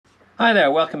Hi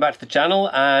there, welcome back to the channel,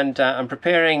 and I'm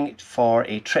preparing for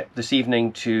a trip this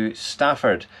evening to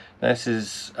Stafford. Now, this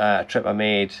is a trip I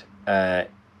made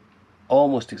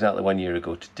almost exactly 1 year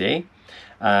ago today.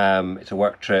 It's a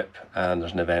work trip and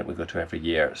there's an event we go to every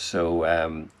year, so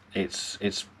I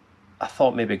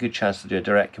thought maybe a good chance to do a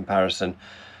direct comparison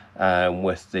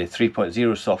with the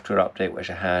 3.0 software update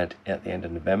which I had at the end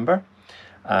of November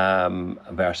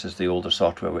versus the older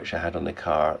software which I had on the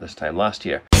car this time last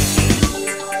year.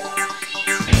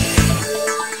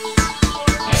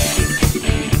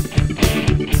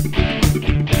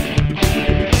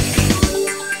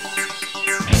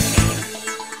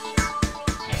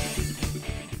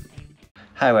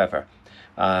 However,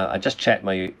 I just checked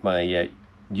my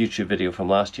YouTube video from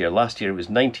last year. Last year it was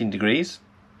 19 degrees,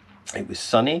 it was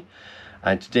sunny,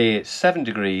 and today it's 7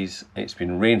 degrees, it's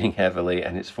been raining heavily,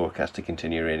 and it's forecast to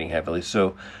continue raining heavily.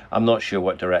 So I'm not sure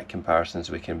what direct comparisons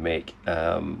we can make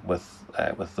with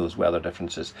those weather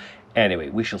differences. Anyway,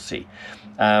 we shall see.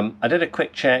 I did a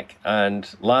quick check, and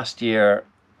last year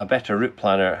a better route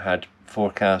planner had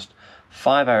forecast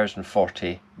 5 hours and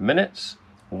 40 minutes.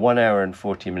 1 hour and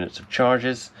 40 minutes of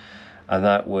charges, and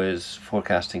that was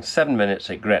forecasting 7 minutes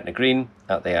at Gretna AppleGreen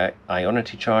at the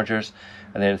Ionity chargers,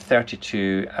 and then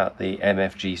 32 at the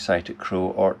MFG site at Crow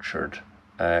Orchard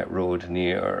Road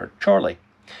near Chorley.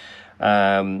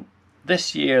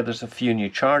 This year there's a few new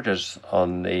chargers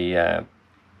on the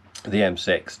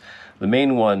M6. The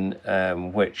main one,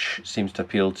 which seems to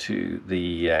appeal to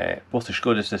both the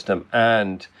Skoda system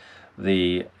and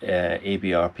the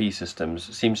ABRP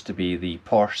systems, seems to be the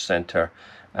Porsche Centre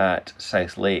at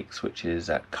South Lakes, which is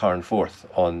at Carnforth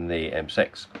on the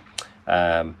M6.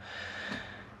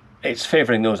 It's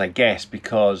favouring those, I guess,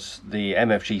 because the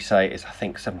MFG site is, I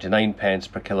think, 79 pence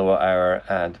per kilowatt hour,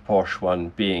 and the Porsche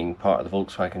one, being part of the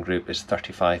Volkswagen group, is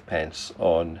 35 pence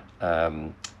on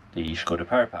the Skoda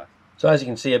Power Pack. So as you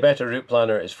can see, a better route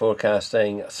planner is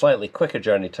forecasting a slightly quicker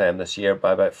journey time this year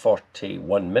by about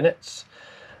 41 minutes.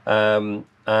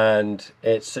 And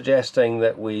it's suggesting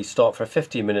that we stop for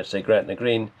 15 minutes at Gretna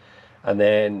AppleGreen and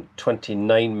then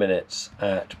 29 minutes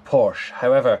at Porsche.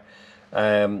 However,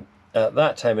 at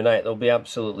that time of night there'll be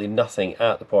absolutely nothing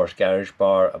at the Porsche garage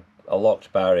bar a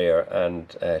locked barrier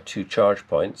and 2 charge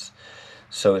points,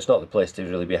 so it's not the place to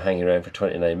really be hanging around for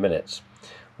 29 minutes.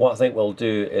 What I think we'll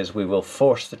do is we will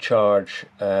force the charge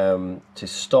to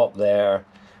stop there.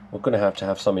 We're going to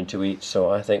have something to eat, so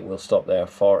I think we'll stop there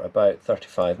for about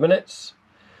 35 minutes.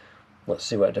 Let's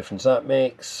see what difference that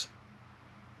makes.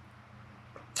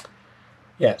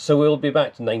 Yeah, so we'll be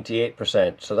back to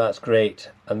 98%, so that's great.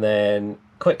 And then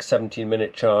quick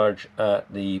 17-minute charge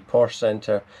at the Porsche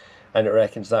Centre, and it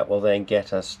reckons that will then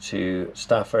get us to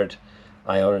Stafford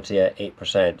Ionity at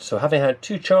 8%. So having had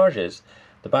 2 charges,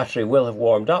 the battery will have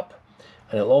warmed up,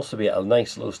 and it'll also be at a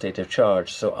nice low state of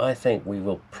charge. So I think we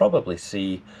will probably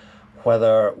see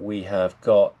whether we have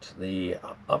got the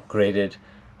upgraded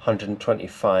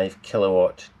 125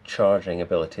 kilowatt charging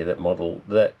ability that Model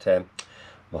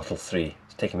 3,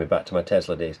 it's taking me back to my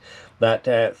Tesla days, that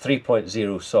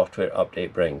 3.0 software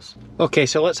update brings. Okay,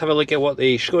 so let's have a look at what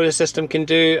the Skoda system can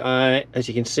do. As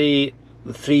you can see,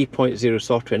 the 3.0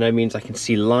 software now means I can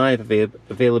see live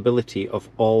availability of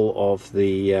all of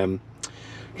the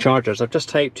chargers. I've just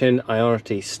typed in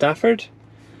Ionity Stafford.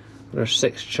 There's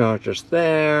 6 chargers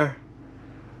there.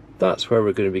 That's where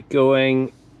we're going to be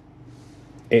going.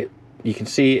 You can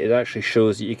see it actually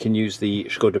shows that you can use the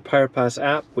Skoda Power Pass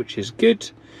app, which is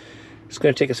good. It's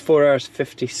going to take us 4 hours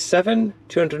 57,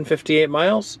 258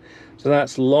 miles. So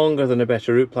that's longer than a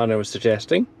better route planner was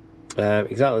suggesting.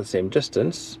 Exactly the same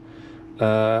distance.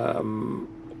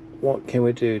 What can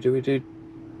we do? Do we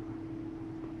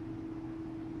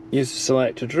use the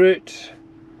selected route?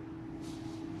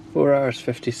 4 hours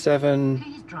 57.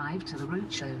 Please drive to the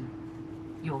route shown.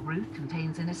 Your route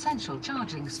contains an essential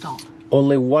charging stop.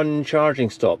 Only 1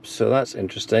 charging stop, so that's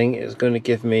interesting. It's going to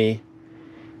give me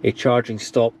a charging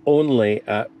stop only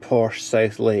at Porsche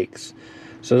South Lakes.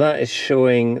 So that is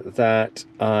showing that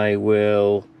I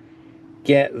will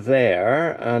get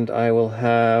there and I will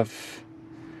have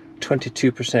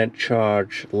 22%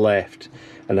 charge left.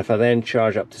 And if I then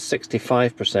charge up to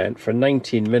 65% for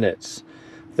 19 minutes,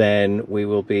 then we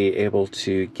will be able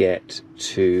to get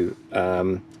to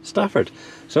Stafford.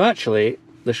 So actually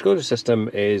the Skoda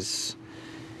system is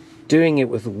doing it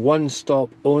with 1 stop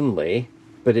only,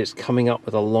 but it's coming up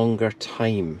with a longer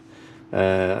time.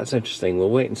 That's interesting.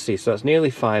 We'll wait and see. So that's nearly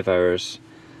 5 hours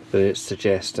that it's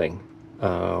suggesting.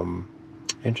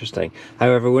 Interesting.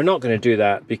 However, we're not going to do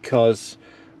that because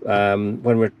when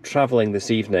we're traveling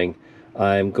this evening,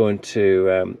 I'm going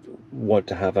to want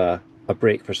to have a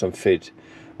break for some food.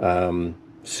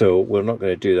 So we're not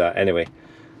going to do that anyway.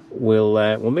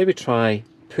 We'll maybe try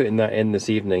putting that in this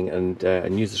evening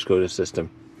and use the SCODA system,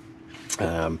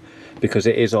 because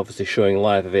it is obviously showing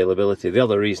live availability. The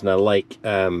other reason I like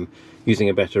using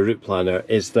a better route planner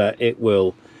is that it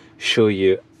will show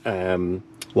you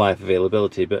live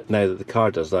availability, but now that the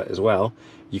car does that as well,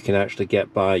 you can actually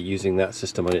get by using that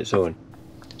system on its own.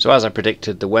 So as I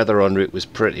predicted, the weather en route was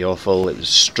pretty awful. It was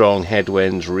strong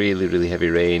headwinds, really heavy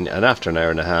rain, and after an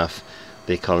hour and a half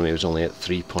the economy was only at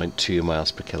 3.2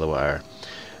 miles per kilowatt hour.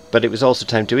 But it was also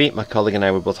time to eat. My colleague and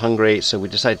I were both hungry, so we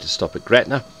decided to stop at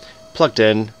Gretna, plugged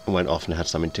in and went off and had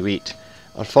something to eat.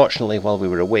 Unfortunately, while we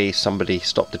were away, somebody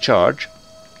stopped the charge,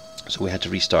 so we had to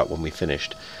restart when we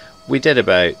finished. We did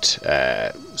about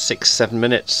 6-7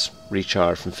 minutes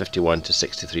recharge from 51 to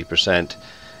 63%.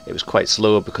 It was quite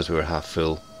slow because we were half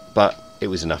full, but it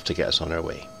was enough to get us on our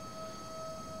way.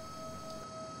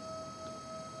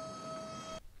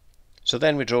 So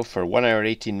then we drove for 1 hour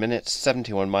 18 minutes,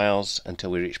 71 miles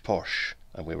until we reached Porsche,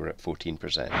 and we were at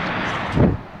 14%.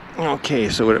 Okay,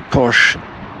 so we're at Porsche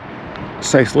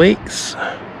South Lakes.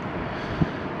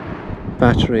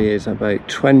 Battery is about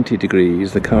 20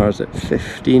 degrees, the car's at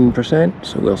 15%,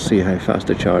 so we'll see how fast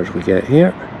a charge we get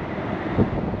here.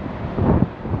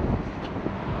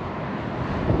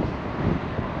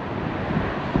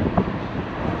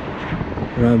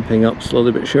 Ramping up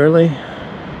slowly but surely.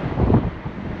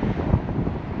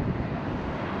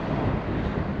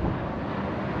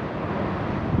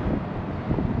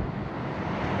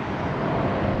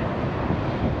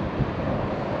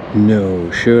 No,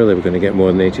 surely we're going to get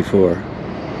more than 84.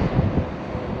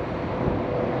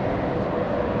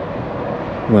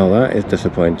 Well, that is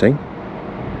disappointing.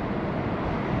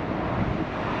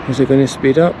 Is it going to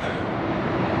speed up?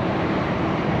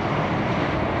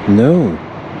 No.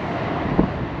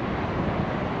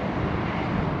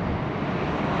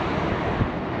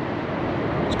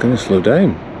 It's going to slow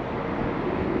down.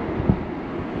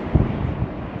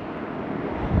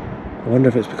 I wonder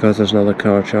if it's because there's another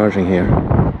car charging here.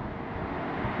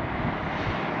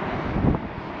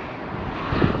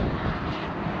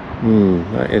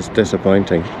 That is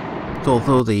disappointing. So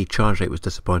although the charge rate was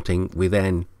disappointing, we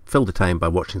then filled the time by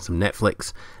watching some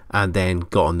Netflix and then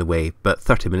got on the way, but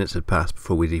 30 minutes had passed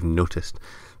before we'd even noticed.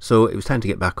 So it was time to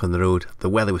get back on the road. The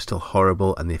weather was still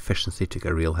horrible and the efficiency took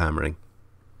a real hammering.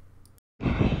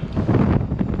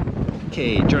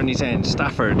 Okay, journey's end,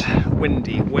 Stafford.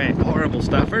 Windy, wet, horrible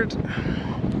Stafford.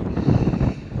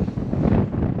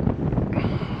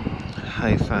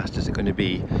 How fast is it going to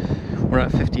be? We're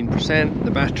at 15%,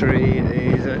 the battery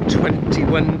is at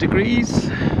 21 degrees.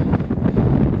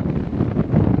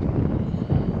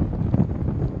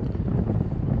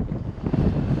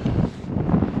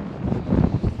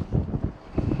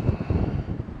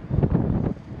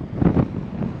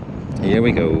 Here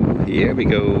we go, here we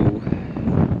go.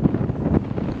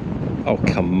 Oh,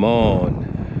 come on.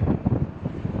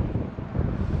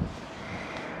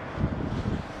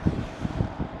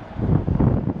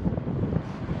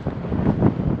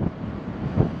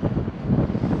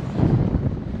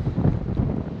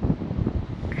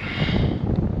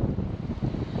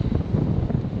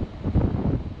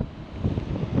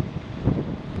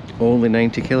 Only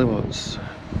 90 kilowatts.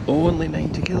 Only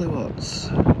 90 kilowatts.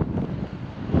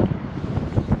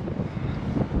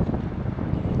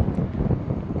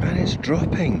 And it's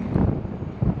dropping.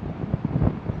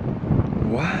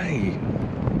 Why?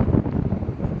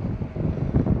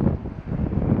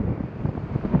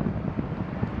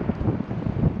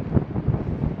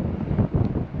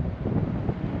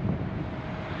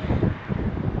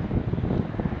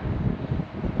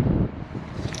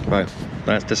 Wow,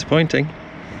 that's disappointing.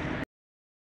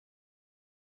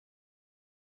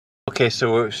 Okay,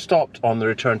 so we've stopped on the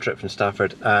return trip from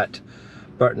Stafford at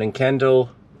Burton and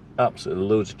Kendall. Absolutely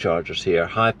loads of chargers here,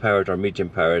 high powered or medium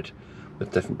powered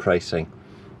with different pricing.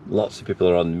 Lots of people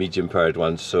are on the medium powered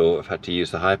ones, so I've had to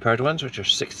use the high powered ones, which are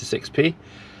 66p.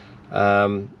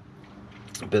 But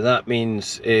that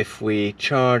means if we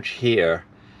charge here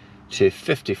to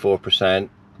 54%,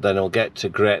 then I'll get to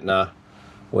Gretna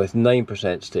with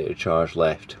 9% state of charge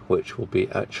left, which will be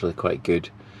actually quite good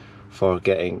for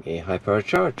getting a high powered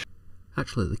charge.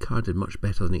 Actually, the car did much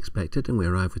better than expected and we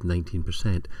arrived with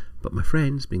 19%, but my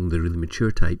friends, being the really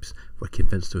mature types, were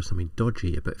convinced there was something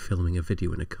dodgy about filming a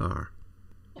video in a car.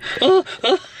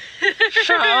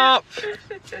 Shut up!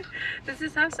 Does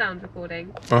this have sound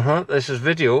recording? This is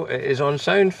video. It is on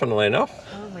sound, funnily enough.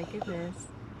 Oh my goodness.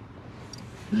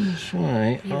 That's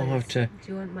right, Viewers, I'll have to...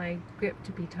 Do you want my grip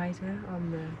to be tighter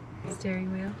on the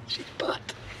steering wheel? But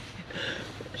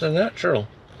it's a natural.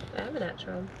 I am a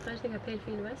natural. I think I paid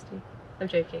for university. I'm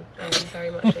joking. I'm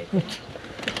very much joking.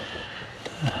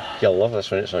 You'll love this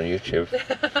when it's on YouTube.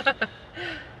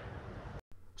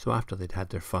 So after they'd had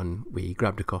their fun, we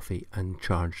grabbed a coffee and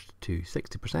charged to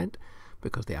 60%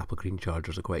 because the AppleGreen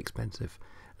chargers are quite expensive.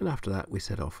 And after that we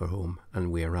set off for home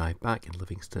and we arrived back in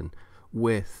Livingston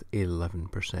with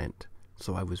 11%.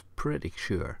 So I was pretty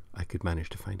sure I could manage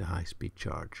to find a high-speed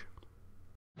charge.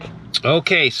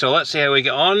 Okay, so let's see how we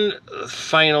get on.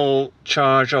 Final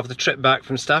charge of the trip back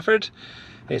from Stafford.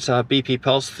 It's a BP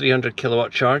Pulse 300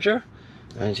 kilowatt charger.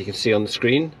 As you can see on the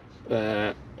screen,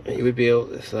 you would be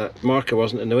able, if that marker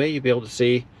wasn't in the way, you'd be able to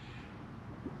see.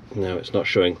 No, it's not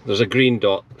showing. There's a green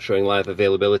dot showing live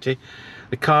availability.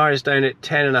 The car is down at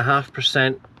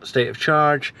 10.5% state of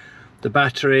charge. The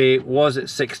battery was at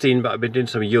 16, but I've been doing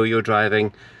some yo-yo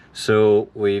driving, so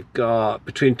we've got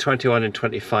between 21 and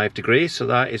 25 degrees, so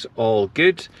that is all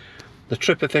good. The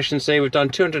trip efficiency, we've done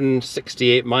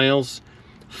 268 miles,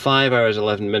 5 hours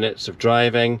 11 minutes of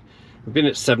driving. We've been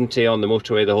at 70 on the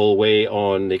motorway the whole way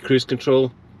on the cruise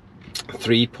control,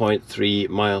 3.3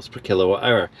 miles per kilowatt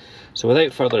hour. So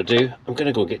without further ado, I'm going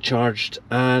to go get charged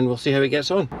and we'll see how it gets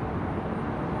on.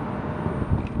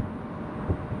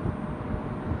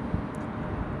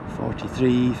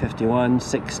 "43, 51,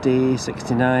 60,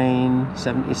 69,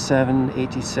 77,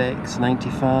 86,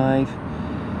 95,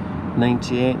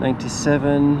 98,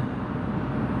 97,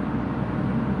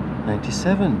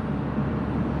 97.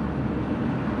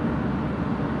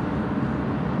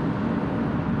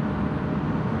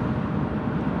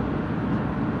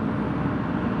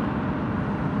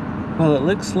 Well, it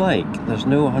looks like there's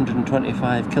no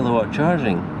 125 kilowatt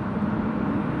charging.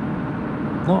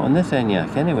 Not on this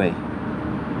Enyaq anyway.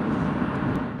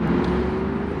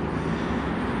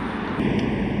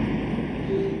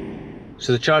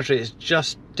 So the charge rate is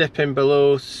just dipping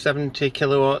below 70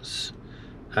 kilowatts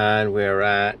and we're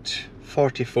at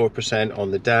 44%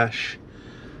 on the dash,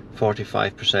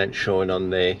 45% showing on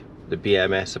the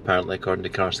BMS apparently according to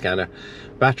Car Scanner.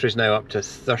 Battery's now up to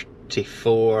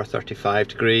 34, 35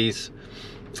 degrees.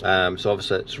 So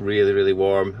obviously it's really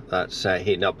warm. That's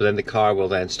heating up, but then the car will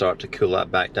then start to cool that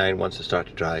back down once I start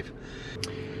to drive.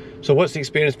 So what's the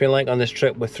experience been like on this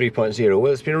trip with 3.0?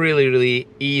 Well, it's been really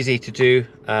easy to do.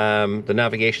 The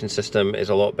navigation system is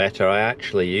a lot better. I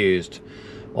actually used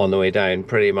on the way down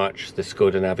pretty much the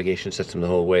Skoda navigation system the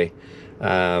whole way.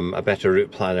 A better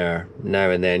route planner now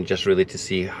and then, just really to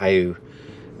see how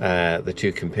the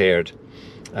two compared.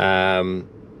 On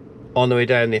the way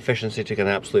down, the efficiency took an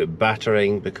absolute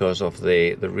battering because of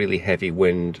the really heavy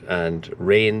wind and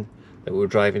rain that we were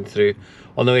driving through.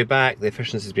 On the way back, the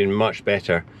efficiency has been much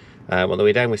better. On the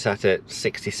way down, we sat at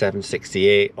 67,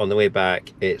 68. On the way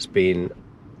back, it's been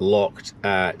locked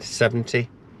at 70,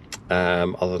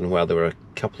 other than where there were a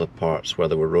couple of parts where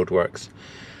there were roadworks.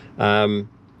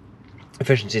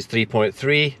 Efficiency is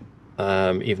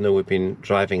 3.3, even though we've been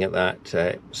driving at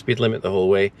that speed limit the whole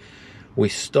way. We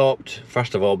stopped,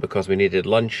 first of all, because we needed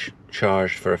lunch,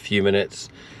 charged for a few minutes.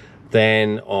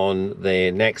 Then on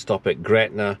the next stop at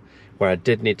Gretna, where I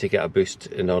did need to get a boost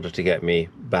in order to get me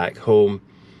back home,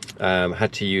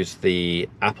 had to use the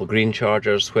AppleGreen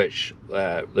chargers, which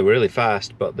they were really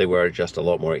fast, but they were just a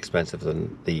lot more expensive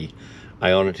than the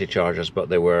Ionity chargers. But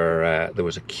there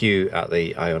was a queue at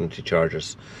the Ionity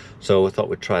chargers, so we thought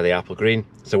we'd try the AppleGreen.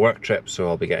 It's a work trip, so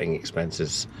I'll be getting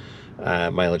expenses,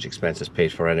 mileage expenses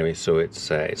paid for anyway, so it's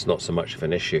not so much of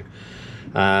an issue.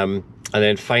 And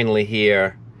then finally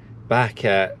here, back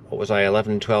at, what was I,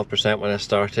 11-12% when I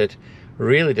started.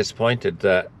 Really disappointed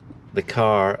that the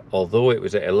car, although it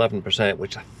was at 11%,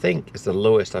 which I think is the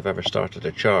lowest I've ever started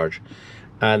a charge,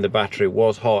 and the battery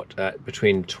was hot at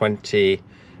between 20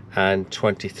 and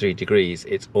 23 degrees,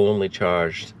 it's only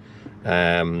charged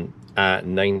at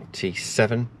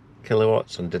 97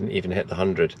 kilowatts and didn't even hit the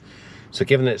 100. So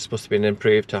given that it's supposed to be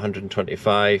improved to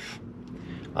 125,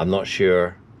 I'm not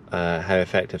sure how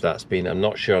effective that's been. I'm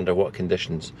not sure under what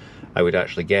conditions I would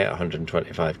actually get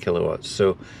 125 kilowatts.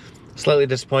 So slightly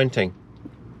disappointing.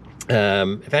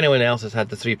 If anyone else has had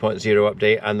the 3.0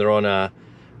 update and they're on an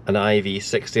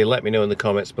Iv60, let me know in the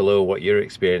comments below what your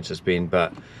experience has been.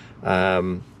 But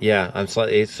yeah, I'm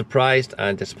slightly surprised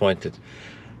and disappointed.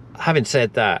 Having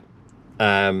said that,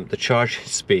 the charging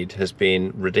speed has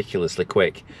been ridiculously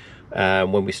quick.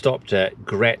 When we stopped at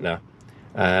Gretna,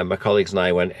 my colleagues and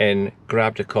I went in,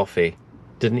 grabbed a coffee,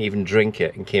 didn't even drink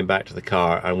it, and came back to the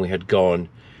car, and we had gone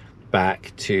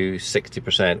back to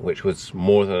 60%, which was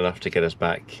more than enough to get us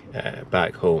back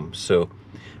home. So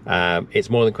it's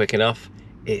more than quick enough.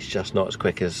 It's just not as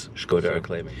quick as Skoda are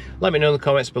claiming. Let me know in the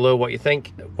comments below what you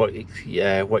think, what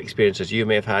experiences you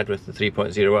may have had with the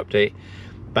 3.0 update.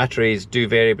 Batteries do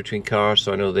vary between cars,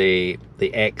 so I know the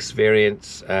X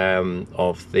variants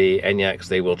of the Enyaqs,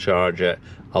 they will charge at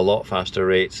a lot faster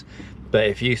rates. But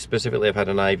if you specifically have had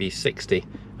an Iv60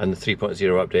 and the 3.0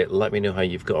 update, let me know how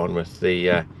you've got on with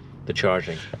the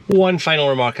charging. One final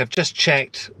remark, I've just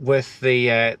checked with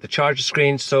the charger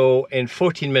screen. So in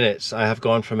 14 minutes, I have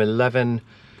gone from 11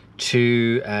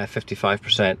 to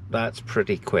 55%. That's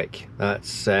pretty quick.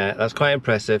 That's quite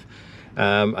impressive.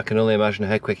 I can only imagine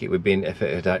how quick it would be if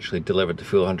it had actually delivered the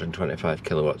full 125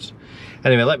 kilowatts.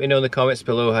 Anyway, let me know in the comments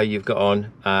below how you've got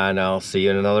on, and I'll see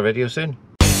you in another video soon.